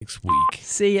next week.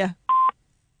 See ya.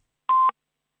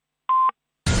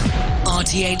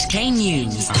 RTHK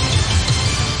News.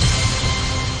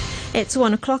 It's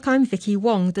 1 o'clock. I'm Vicky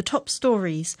Wong. The top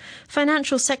stories.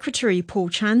 Financial Secretary Paul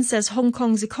Chan says Hong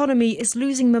Kong's economy is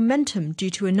losing momentum due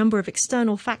to a number of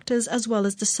external factors as well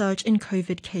as the surge in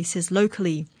COVID cases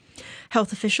locally.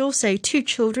 Health officials say 2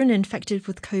 children infected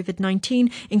with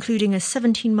COVID-19, including a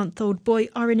 17-month-old boy,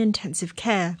 are in intensive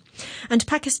care. And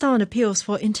Pakistan appeals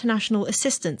for international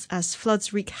assistance as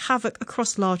floods wreak havoc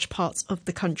across large parts of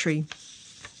the country.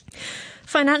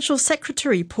 Financial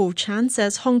Secretary Paul Chan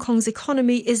says Hong Kong's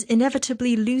economy is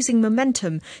inevitably losing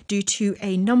momentum due to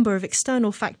a number of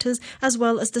external factors as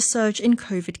well as the surge in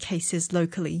COVID cases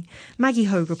locally. Maggie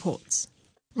Ho reports.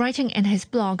 Writing in his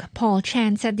blog, Paul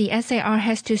Chan said the SAR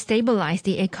has to stabilize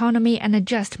the economy and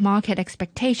adjust market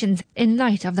expectations in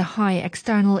light of the high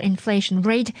external inflation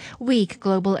rate, weak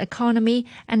global economy,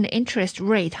 and interest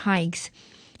rate hikes.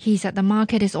 He said the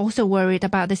market is also worried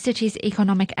about the city's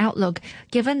economic outlook,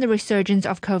 given the resurgence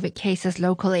of COVID cases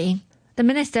locally. The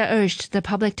minister urged the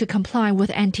public to comply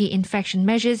with anti-infection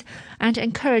measures and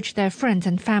encourage their friends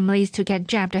and families to get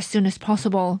jabbed as soon as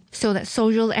possible, so that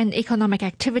social and economic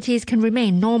activities can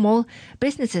remain normal,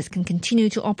 businesses can continue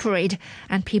to operate,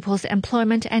 and people's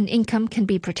employment and income can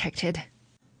be protected.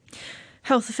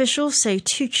 Health officials say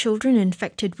 2 children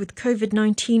infected with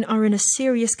COVID-19 are in a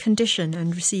serious condition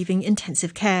and receiving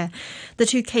intensive care. The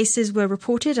 2 cases were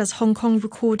reported as Hong Kong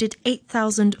recorded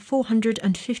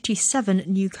 8,457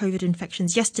 new COVID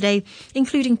infections yesterday,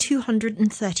 including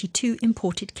 232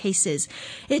 imported cases.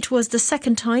 It was the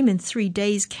second time in 3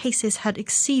 days cases had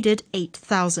exceeded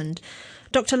 8,000.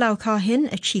 Dr. Lau Kar-hin,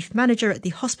 a chief manager at the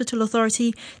hospital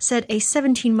authority, said a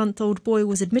 17-month-old boy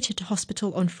was admitted to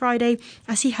hospital on Friday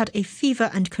as he had a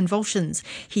fever and convulsions.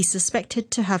 He's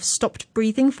suspected to have stopped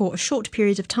breathing for a short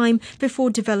period of time before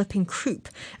developing croup,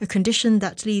 a condition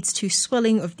that leads to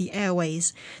swelling of the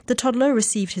airways. The toddler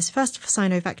received his first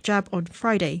Sinovac jab on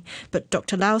Friday, but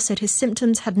Dr. Lau said his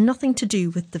symptoms had nothing to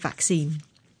do with the vaccine.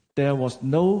 There was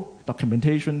no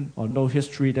documentation or no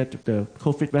history that the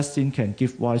COVID vaccine can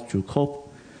give rise to COPE.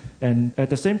 And at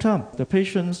the same time, the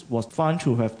patient was found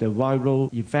to have the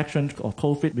viral infection of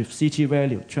COVID with CT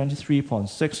value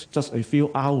 23.6 just a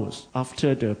few hours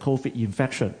after the COVID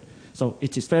infection. So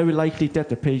it is very likely that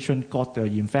the patient got the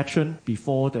infection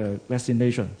before the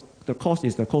vaccination. The cause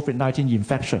is the COVID-19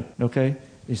 infection, okay?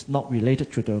 It's not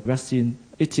related to the vaccine.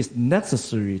 It is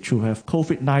necessary to have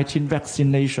COVID-19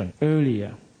 vaccination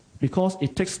earlier, because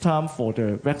it takes time for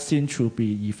the vaccine to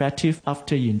be effective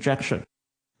after injection.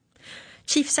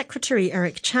 Chief Secretary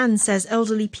Eric Chan says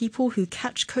elderly people who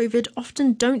catch COVID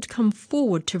often don't come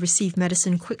forward to receive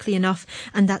medicine quickly enough,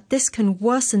 and that this can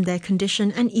worsen their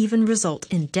condition and even result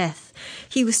in death.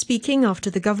 He was speaking after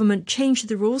the government changed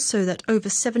the rules so that over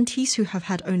 70s who have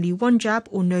had only 1 jab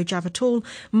or no jab at all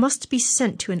must be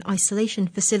sent to an isolation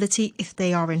facility if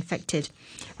they are infected.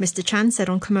 Mr. Chan said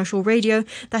on commercial radio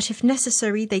that if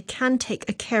necessary they can take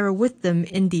a carer with them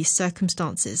in these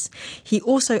circumstances. He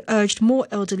also urged more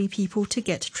elderly people to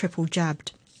get triple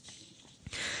jabbed.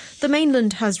 The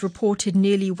mainland has reported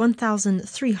nearly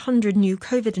 1,300 new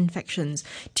COVID infections.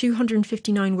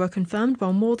 259 were confirmed,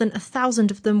 while more than 1,000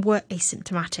 of them were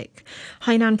asymptomatic.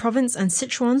 Hainan Province and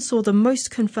Sichuan saw the most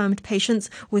confirmed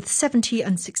patients, with 70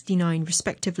 and 69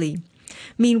 respectively.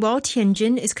 Meanwhile,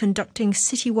 Tianjin is conducting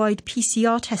citywide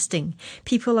PCR testing.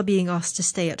 People are being asked to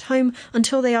stay at home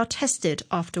until they are tested,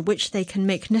 after which they can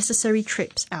make necessary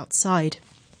trips outside.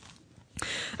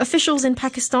 Officials in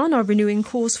Pakistan are renewing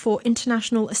calls for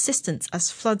international assistance as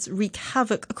floods wreak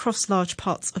havoc across large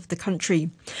parts of the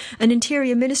country. An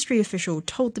Interior Ministry official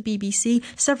told the BBC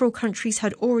several countries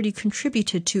had already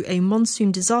contributed to a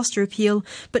monsoon disaster appeal,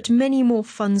 but many more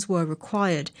funds were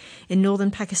required. In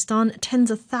northern Pakistan, tens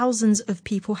of thousands of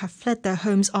people have fled their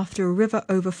homes after a river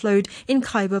overflowed in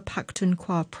Khyber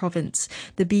Pakhtunkhwa province.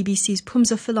 The BBC's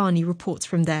Pumza Filani reports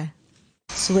from there.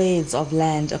 Swathes of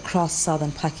land across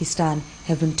southern Pakistan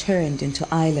have been turned into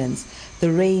islands. The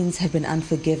rains have been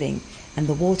unforgiving, and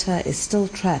the water is still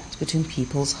trapped between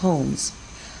people's homes.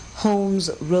 Homes,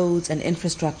 roads and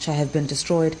infrastructure have been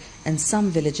destroyed, and some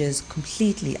villages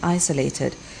completely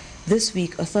isolated. This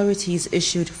week, authorities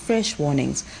issued fresh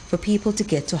warnings for people to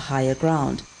get to higher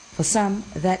ground. For some,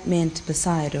 that meant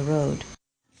beside a road.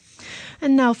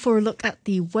 And now for a look at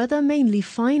the weather. Mainly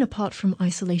fine apart from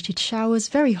isolated showers.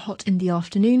 Very hot in the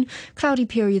afternoon. Cloudy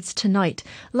periods tonight.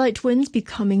 Light winds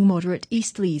becoming moderate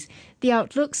easterlies. The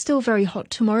outlook still very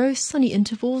hot tomorrow. Sunny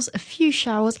intervals, a few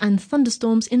showers and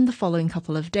thunderstorms in the following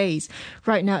couple of days.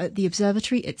 Right now at the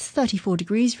observatory it's 34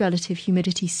 degrees, relative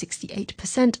humidity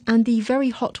 68%, and the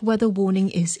very hot weather warning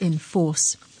is in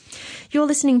force. You're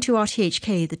listening to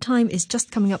RTHK. The time is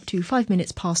just coming up to 5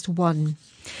 minutes past 1.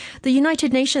 The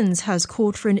United Nations has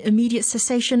called for an immediate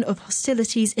cessation of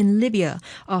hostilities in Libya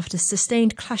after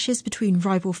sustained clashes between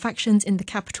rival factions in the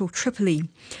capital Tripoli.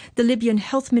 The Libyan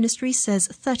Health Ministry says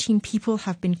 13 people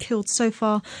have been killed so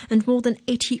far and more than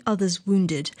 80 others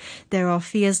wounded. There are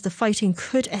fears the fighting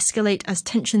could escalate as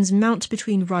tensions mount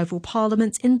between rival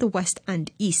parliaments in the west and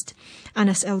east.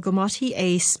 Anas El Gomati,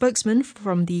 a spokesman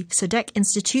from the Sadek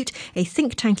Institute, a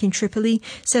think tank in Tripoli,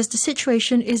 says the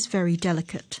situation is very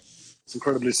delicate. It's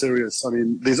incredibly serious. I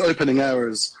mean, these opening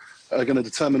hours are going to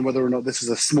determine whether or not this is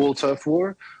a small turf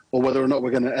war or whether or not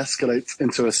we're going to escalate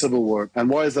into a civil war. And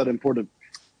why is that important?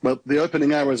 Well, the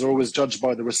opening hours are always judged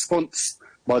by the response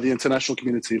by the international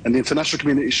community. And the international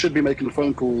community should be making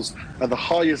phone calls at the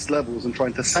highest levels and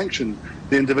trying to sanction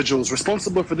the individuals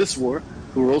responsible for this war,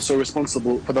 who are also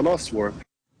responsible for the last war.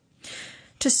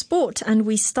 To sport, and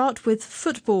we start with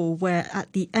football, where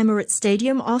at the Emirates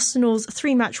Stadium, Arsenal's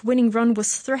 3-match winning run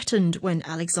was threatened when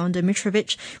Alexander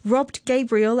Mitrovic robbed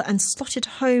Gabriel and slotted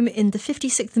home in the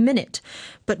 56th minute.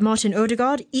 But Martin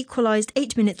Odegaard equalised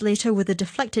 8 minutes later with a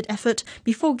deflected effort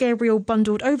before Gabriel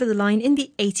bundled over the line in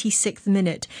the 86th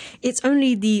minute. It's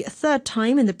only the third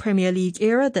time in the Premier League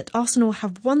era that Arsenal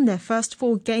have won their first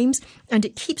 4 games, and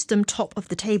it keeps them top of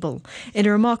the table. In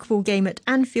a remarkable game at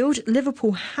Anfield,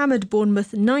 Liverpool hammered Bournemouth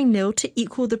 9-0 to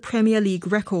equal the Premier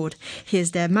League record.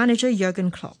 Here's their manager,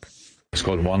 Jurgen Klopp.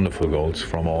 Scored wonderful goals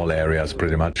from all areas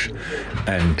pretty much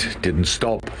and didn't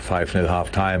stop. 5-0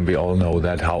 half time. We all know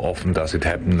that. How often does it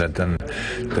happen that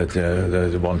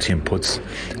the one team puts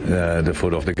the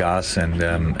foot off the gas, and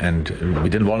we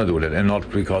didn't want to do that, and not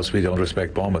because we don't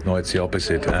respect Bournemouth. No, it's the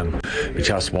opposite. We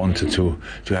just wanted to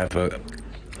have a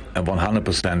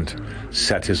 100%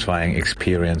 satisfying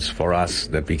experience for us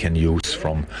that we can use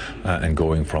from and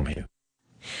going from here.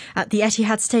 At the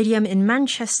Etihad Stadium in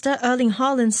Manchester, Erling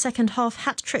Haaland's second-half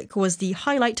hat-trick was the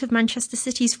highlight of Manchester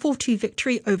City's 4-2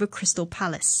 victory over Crystal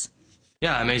Palace.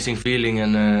 Yeah, amazing feeling,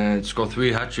 and score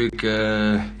 3 hat-trick,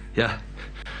 even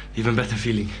better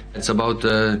feeling. It's about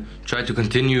try to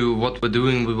continue what we're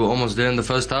doing. We were almost there in the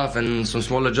first half, and some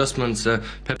small adjustments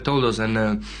Pep told us,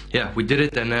 and we did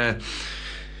it, and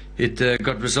it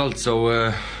got results,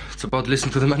 so it's about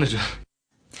listening to the manager.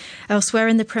 Elsewhere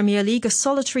in the Premier League, a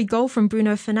solitary goal from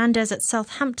Bruno Fernandes at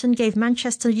Southampton gave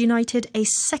Manchester United a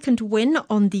second win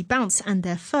on the bounce and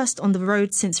their first on the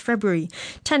road since February.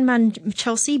 10-man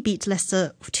Chelsea beat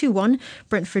Leicester 2-1,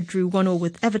 Brentford drew 1-1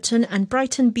 with Everton, and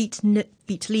Brighton beat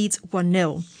Leeds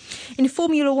 1-0. In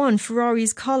Formula One,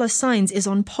 Ferrari's Carlos Sainz is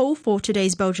on pole for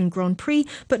today's Belgian Grand Prix,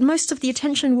 but most of the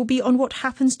attention will be on what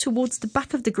happens towards the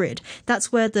back of the grid.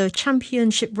 That's where the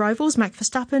championship rivals Max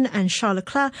Verstappen and Charles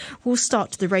Leclerc will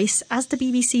start the race, as the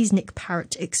BBC's Nick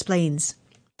Parrott explains.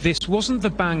 This wasn't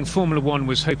the bang Formula One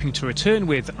was hoping to return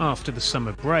with after the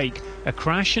summer break. A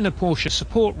crash in a Porsche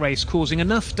support race causing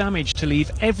enough damage to leave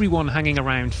everyone hanging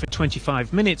around for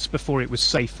 25 minutes before it was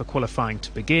safe for qualifying to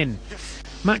begin.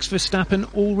 Max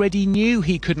Verstappen already knew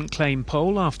he couldn't claim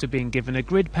pole after being given a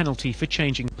grid penalty for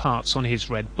changing parts on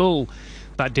his Red Bull.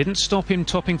 That didn't stop him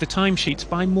topping the timesheets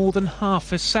by more than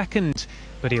half a second,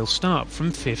 but he'll start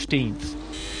from 15th.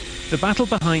 The battle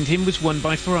behind him was won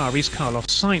by Ferrari's Carlos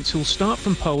Sainz, who'll start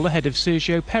from pole ahead of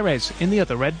Sergio Perez in the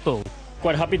other Red Bull.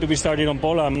 Quite happy to be started on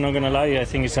pole, I'm not going to lie. I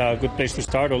think it's a good place to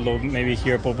start, although maybe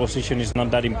here pole position is not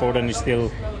that important. It's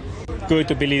still good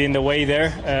to be leading the way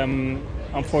there.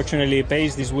 Unfortunately,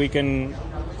 pace this weekend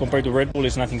compared to Red Bull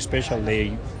is nothing special.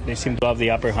 They seem to have the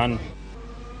upper hand.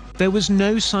 There was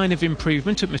no sign of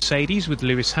improvement at Mercedes, with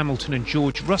Lewis Hamilton and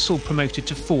George Russell promoted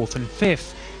to 4th and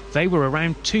 5th. They were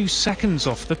around 2 seconds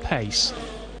off the pace.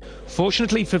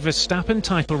 Fortunately for Verstappen,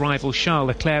 title rival Charles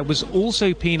Leclerc was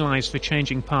also penalised for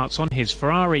changing parts on his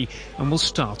Ferrari and will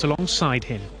start alongside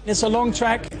him. It's a long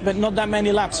track, but not that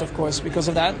many laps, of course, because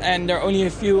of that. And there are only a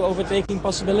few overtaking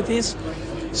possibilities.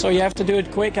 So you have to do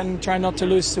it quick and try not to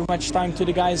lose too much time to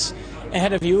the guys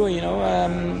ahead of you,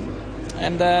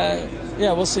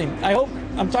 we'll see.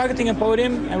 I'm targeting a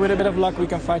podium, and with a bit of luck we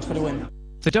can fight for the win.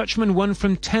 The Dutchman won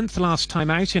from 10th last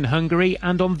time out in Hungary,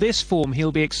 and on this form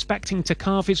he'll be expecting to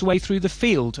carve his way through the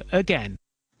field again.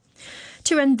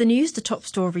 To end the news, the top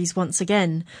stories once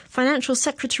again. Financial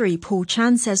Secretary Paul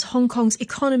Chan says Hong Kong's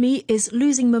economy is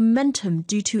losing momentum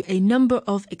due to a number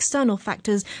of external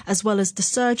factors, as well as the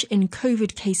surge in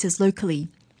COVID cases locally.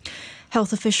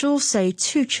 Health officials say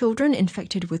 2 children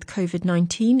infected with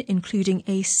COVID-19, including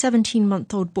a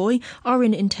 17-month-old boy, are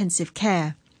in intensive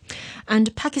care.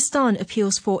 And Pakistan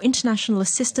appeals for international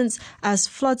assistance as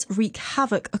floods wreak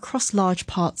havoc across large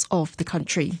parts of the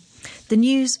country. The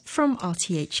news from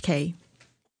RTHK.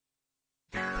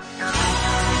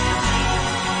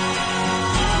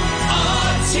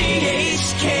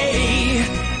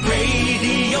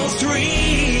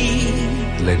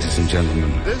 ladies and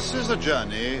gentlemen. This is a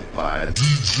journey by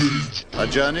DJ. A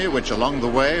journey which along the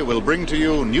way will bring to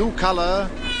you new color,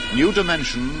 new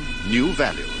dimension, new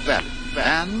value,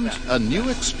 and a new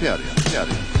experience.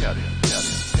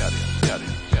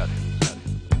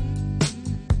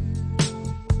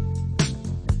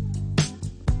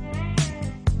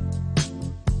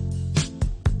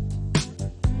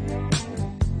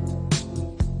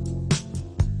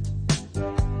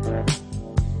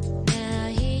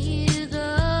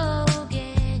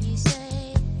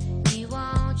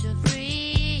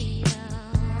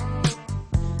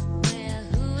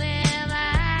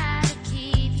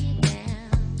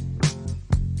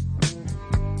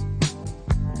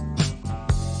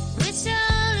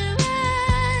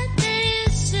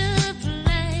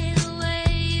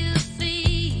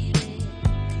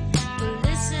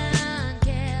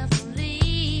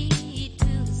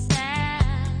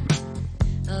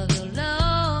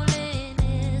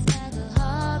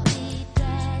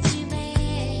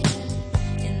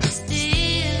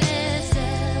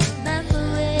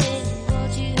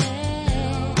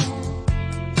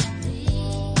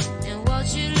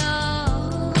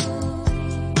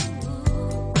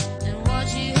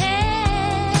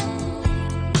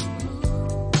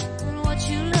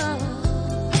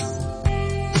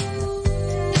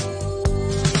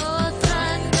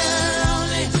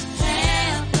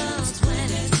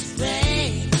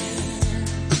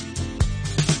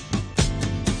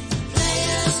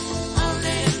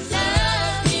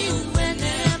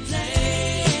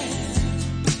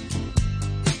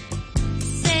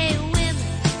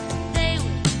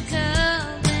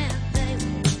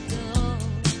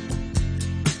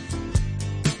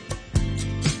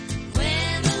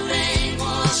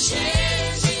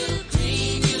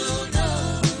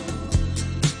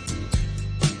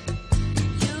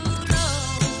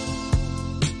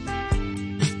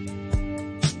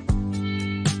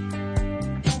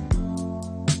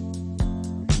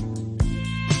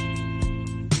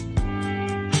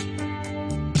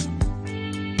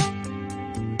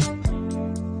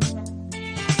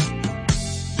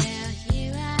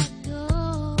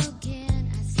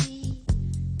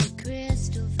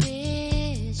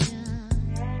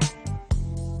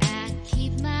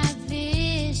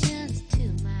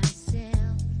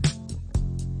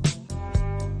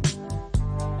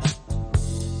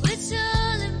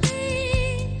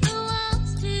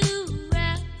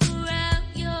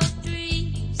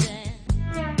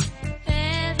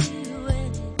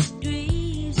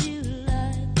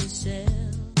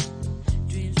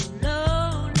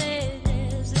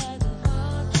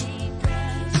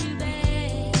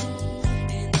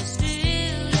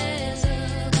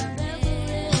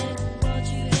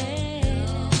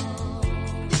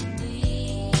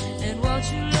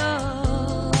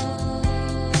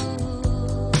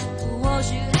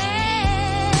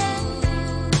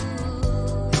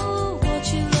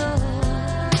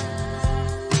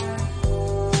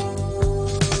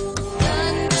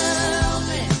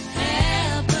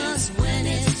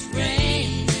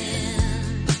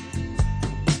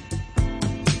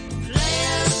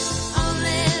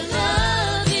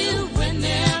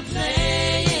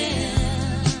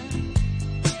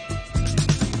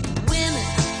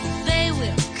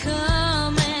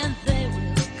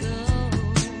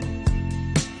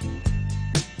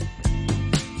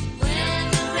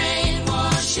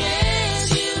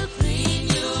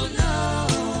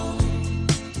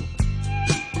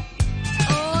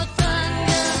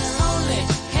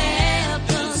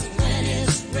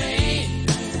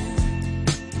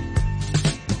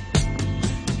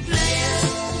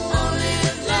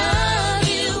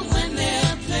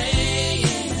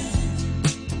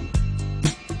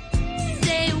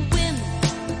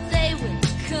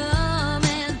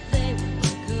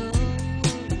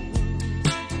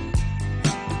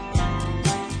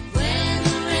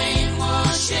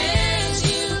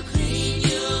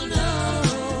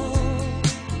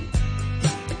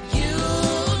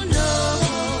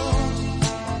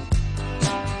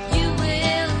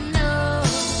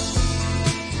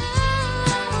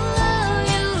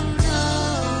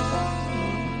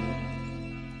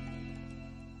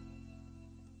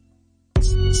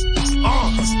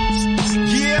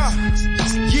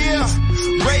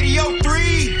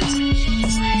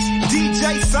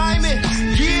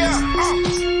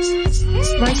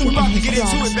 Writing in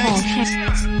his blog, Paul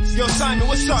Chan. Yo, Simon,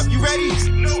 what's up? You ready?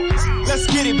 Let's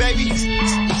get it, baby.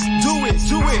 Do it.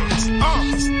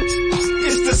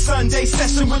 It's the Sunday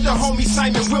session with the homie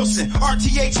Simon Wilson.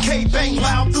 RTHK bang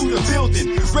loud through the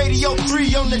building. Radio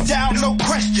 3 on the dial, no question.